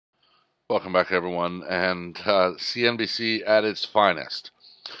Welcome back, everyone. And CNBC at its finest.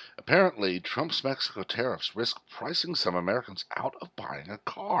 Apparently, Trump's Mexico tariffs risk pricing some Americans out of buying a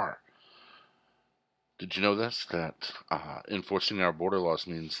car. Did you know this? That enforcing our border laws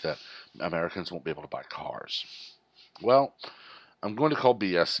means that Americans won't be able to buy cars. Well, I'm going to call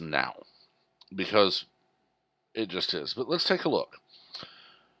BS now because it just is. But let's take a look.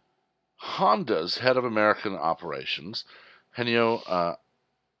 Honda's head of American operations, Henio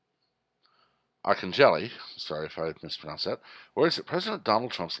Arcangeli, sorry if I mispronounced that, worries that President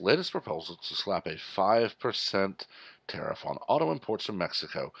Donald Trump's latest proposal to slap a 5% tariff on auto imports from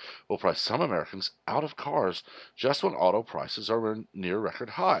Mexico will price some Americans out of cars just when auto prices are near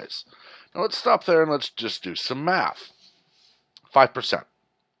record highs. Now let's stop there and let's just do some math. 5%.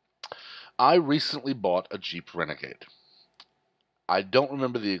 I recently bought a Jeep Renegade. I don't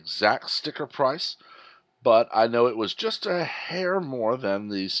remember the exact sticker price, but I know it was just a hair more than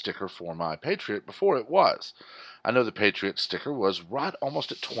the sticker for my Patriot before it was. I know the Patriot sticker was right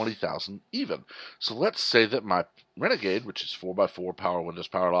almost at $20,000 even. So let's say that my Renegade, which is 4x4, power windows,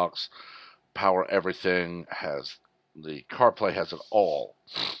 power locks, power everything, has the CarPlay, has it all,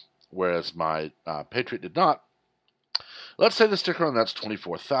 whereas my Patriot did not. Let's say the sticker on that's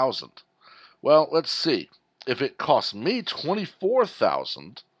 $24,000. Well, let's see. If it costs me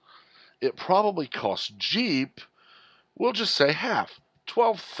 $24,000, it probably costs Jeep, we'll just say half,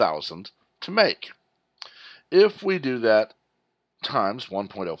 $12,000 to make. If we do that times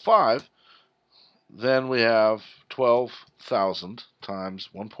 1.05, then we have 12,000 times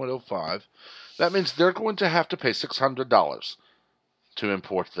 1.05. That means they're going to have to pay $600 to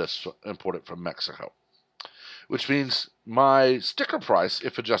import it from Mexico. Which means my sticker price,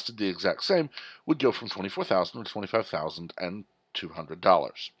 if adjusted the exact same, would go from $24,000 to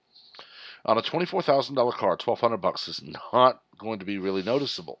 $25,200. On a $24,000 car, $1,200 is not going to be really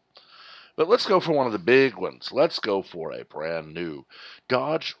noticeable. But let's go for one of the big ones. Let's go for a brand new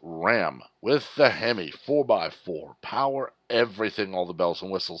Dodge Ram with the Hemi 4x4, power, everything, all the bells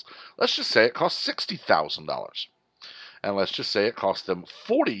and whistles. Let's just say it costs $60,000. And let's just say it costs them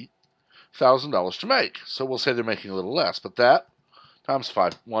 $40,000 to make. So we'll say they're making a little less, but that times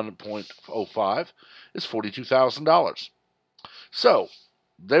 1.05 is $42,000. So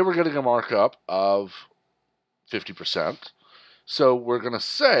they were getting a markup of 50%. So we're going to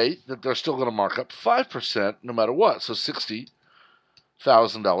say that they're still going to mark up 5% no matter what. So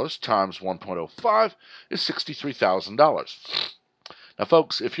 $60,000 times 1.05 is $63,000. Now,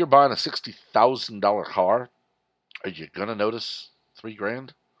 folks, if you're buying a $60,000 car, are you going to notice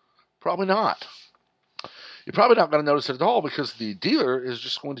 $3,000? Probably not. You're probably not going to notice it at all because the dealer is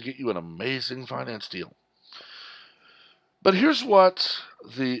just going to get you an amazing finance deal. But here's what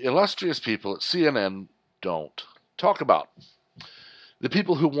the illustrious people at CNN don't talk about. The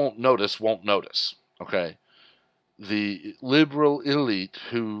people who won't notice, okay? The liberal elite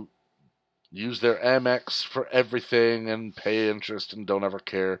who use their Amex for everything and pay interest and don't ever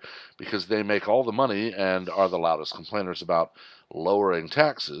care because they make all the money and are the loudest complainers about lowering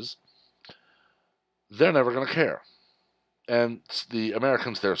taxes, they're never going to care. And the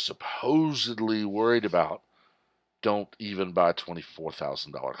Americans they're supposedly worried about don't even buy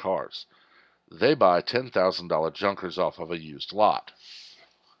 $24,000 cars. They buy $10,000 junkers off of a used lot.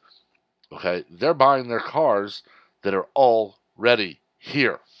 Okay? They're buying their cars that are already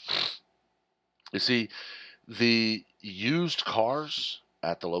here. You see, the used cars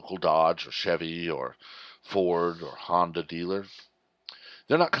at the local Dodge or Chevy or Ford or Honda dealer,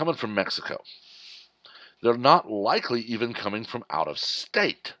 they're not coming from Mexico. They're not likely even coming from out of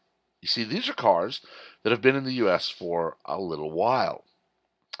state. You see, these are cars that have been in the U.S. for a little while.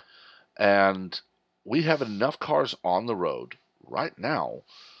 And we have enough cars on the road right now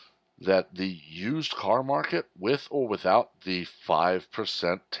that the used car market, with or without the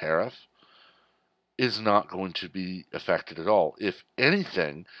 5% tariff, is not going to be affected at all. If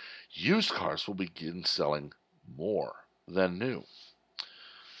anything, used cars will begin selling more than new.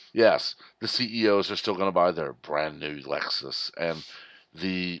 Yes, the CEOs are still going to buy their brand new Lexus, and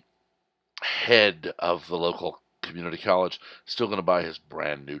the head of the local community college is still going to buy his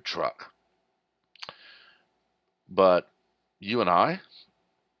brand new truck. But you and I,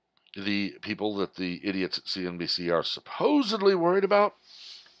 the people that the idiots at CNBC are supposedly worried about,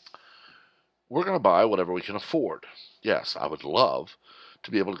 we're going to buy whatever we can afford. Yes, I would love to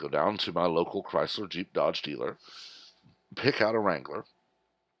be able to go down to my local Chrysler Jeep Dodge dealer, pick out a Wrangler,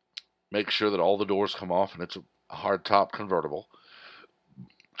 make sure that all the doors come off and it's a hardtop convertible,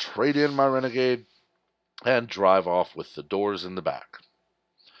 trade in my Renegade, and drive off with the doors in the back.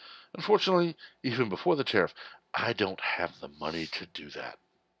 Unfortunately, even before the tariff, I don't have the money to do that.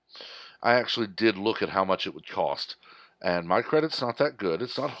 I actually did look at how much it would cost. And my credit's not that good.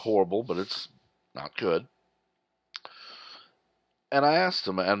 It's not horrible, but it's not good. And I asked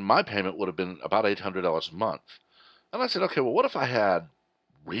him, and my payment would have been about $800 a month. And I said, okay, well, what if I had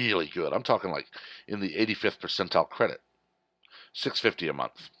really good? I'm talking like in the 85th percentile credit, $650 a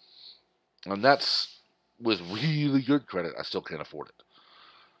month. And that's with really good credit. I still can't afford it.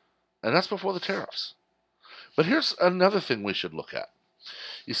 And that's before the tariffs. But here's another thing we should look at.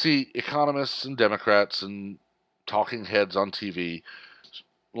 You see, economists and Democrats and talking heads on TV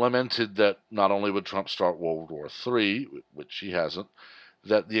lamented that not only would Trump start World War III, which he hasn't,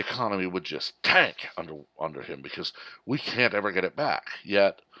 that the economy would just tank under him because we can't ever get it back.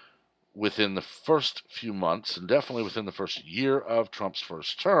 Yet, within the first few months, and definitely within the first year of Trump's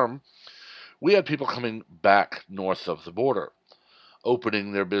first term, we had people coming back north of the border,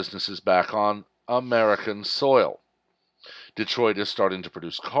 opening their businesses back on American soil. Detroit is starting to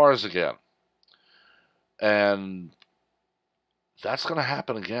produce cars again. And that's going to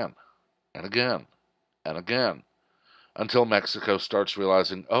happen again and again and again until Mexico starts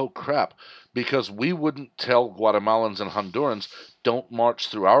realizing, oh crap, because we wouldn't tell Guatemalans and Hondurans, don't march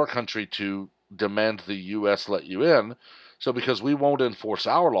through our country to demand the U.S. let you in. So because we won't enforce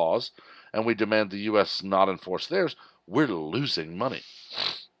our laws and we demand the U.S. not enforce theirs, we're losing money.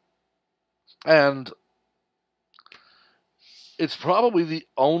 And it's probably the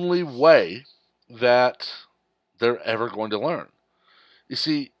only way that they're ever going to learn. You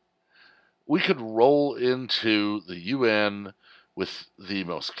see, we could roll into the UN with the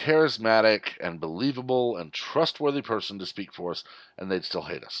most charismatic and believable and trustworthy person to speak for us, and they'd still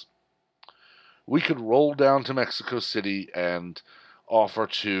hate us. We could roll down to Mexico City and offer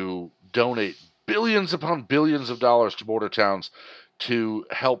to donate billions upon billions of dollars to border towns to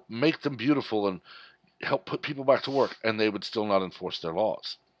help make them beautiful and help put people back to work, and they would still not enforce their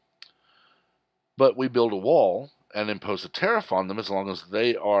laws. But we build a wall and impose a tariff on them as long as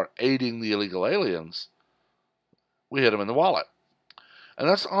they are aiding the illegal aliens, we hit them in the wallet. And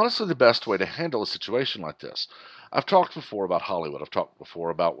that's honestly the best way to handle a situation like this. I've talked before about Hollywood. I've talked before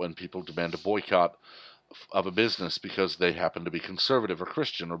about when people demand a boycott of a business because they happen to be conservative or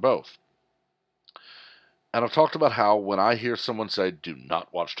Christian or both. And I've talked about how when I hear someone say, "Do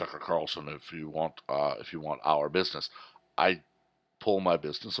not watch Tucker Carlson if you want our business," I pull my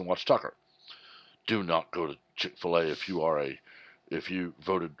business and watch Tucker. Do not go to Chick-fil-A if you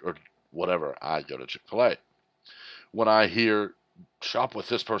voted or whatever. I go to Chick-fil-A. When I hear shop with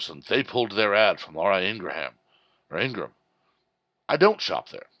this person, they pulled their ad from Laura Ingraham or Ingram, I don't shop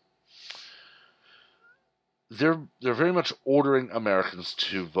there. They're very much ordering Americans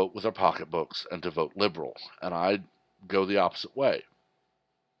to vote with their pocketbooks and to vote liberal, and I go the opposite way.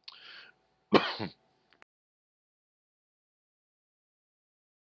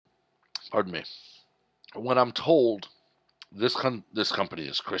 Pardon me. When I'm told this company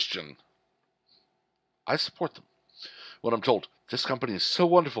is Christian, I support them. When I'm told this company is so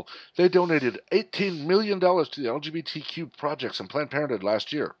wonderful, they donated $18 million to the LGBTQ projects and Planned Parenthood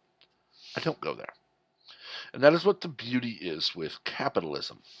last year, I don't go there. And that is what the beauty is with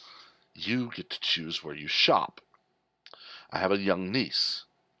capitalism. You get to choose where you shop. I have a young niece,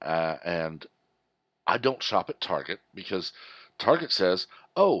 and I don't shop at Target because Target says,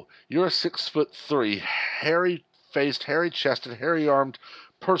 "Oh, you're a 6'3", hairy-faced, hairy-chested, hairy-armed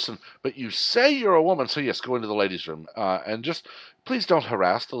person, but you say you're a woman, so yes, go into the ladies' room and just please don't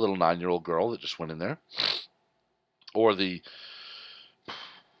harass the little 9-year-old girl that just went in there, or the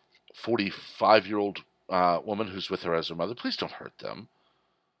 45-year-old woman who's with her as her mother. Please don't hurt them."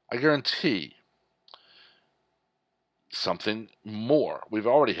 I guarantee something more. We've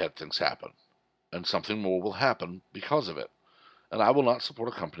already had things happen, and something more will happen because of it. And I will not support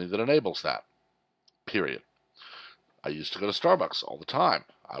a company that enables that. Period. I used to go to Starbucks all the time.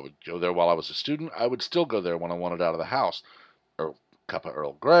 I would go there while I was a student. I would still go there when I wanted out of the house. A cup of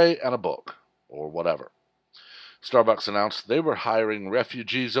Earl Grey and a book, or whatever. Starbucks announced they were hiring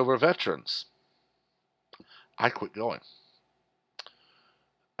refugees over veterans. I quit going.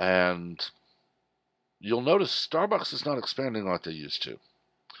 And you'll notice Starbucks is not expanding like they used to.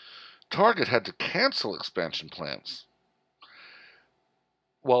 Target had to cancel expansion plans,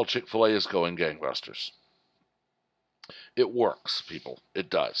 while Chick-fil-A is going gangbusters. It works, people. It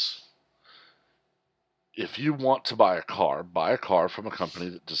does. If you want to buy a car from a company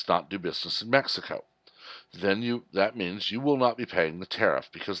that does not do business in Mexico. Then that means you will not be paying the tariff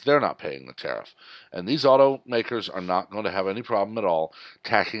because they're not paying the tariff. And these automakers are not going to have any problem at all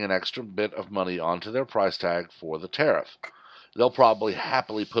tacking an extra bit of money onto their price tag for the tariff. They'll probably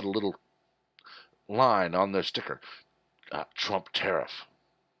happily put a little line on their sticker, Trump tariff.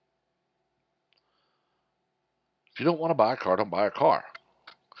 you don't want to buy a car, don't buy a car.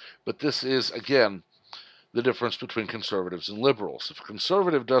 But this is, again, the difference between conservatives and liberals. If a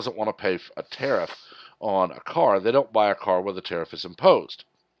conservative doesn't want to pay a tariff on a car, they don't buy a car where the tariff is imposed.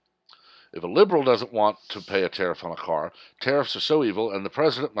 If a liberal doesn't want to pay a tariff on a car, tariffs are so evil and the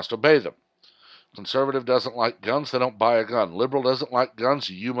president must obey them. Conservative doesn't like guns, they don't buy a gun. Liberal doesn't like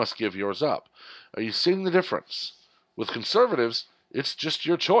guns, you must give yours up. Are you seeing the difference? With conservatives, it's just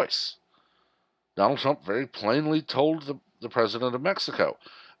your choice. Donald Trump very plainly told the president of Mexico,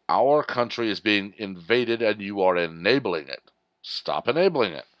 our country is being invaded and you are enabling it. Stop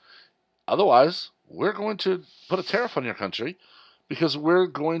enabling it. Otherwise, we're going to put a tariff on your country because we're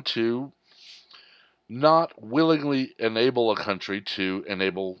going to not willingly enable a country to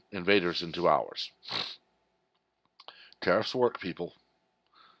enable invaders into ours. Tariffs work, people.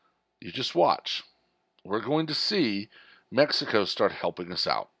 You just watch. We're going to see Mexico start helping us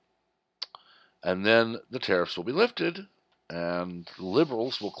out. And then the tariffs will be lifted, and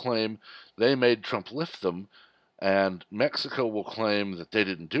liberals will claim they made Trump lift them, and Mexico will claim that they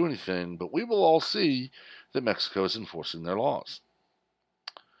didn't do anything, but we will all see that Mexico is enforcing their laws.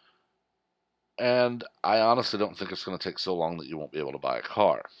 And I honestly don't think it's going to take so long that you won't be able to buy a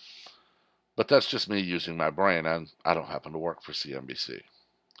car. But that's just me using my brain, and I don't happen to work for CNBC.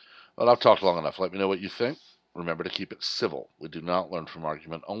 Well, I've talked long enough. Let me know what you think. Remember to keep it civil. We do not learn from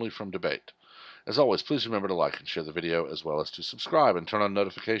argument, only from debate. As always, please remember to like and share the video, as well as to subscribe and turn on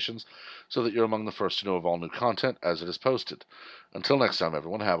notifications so that you're among the first to know of all new content as it is posted. Until next time,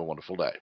 everyone, have a wonderful day.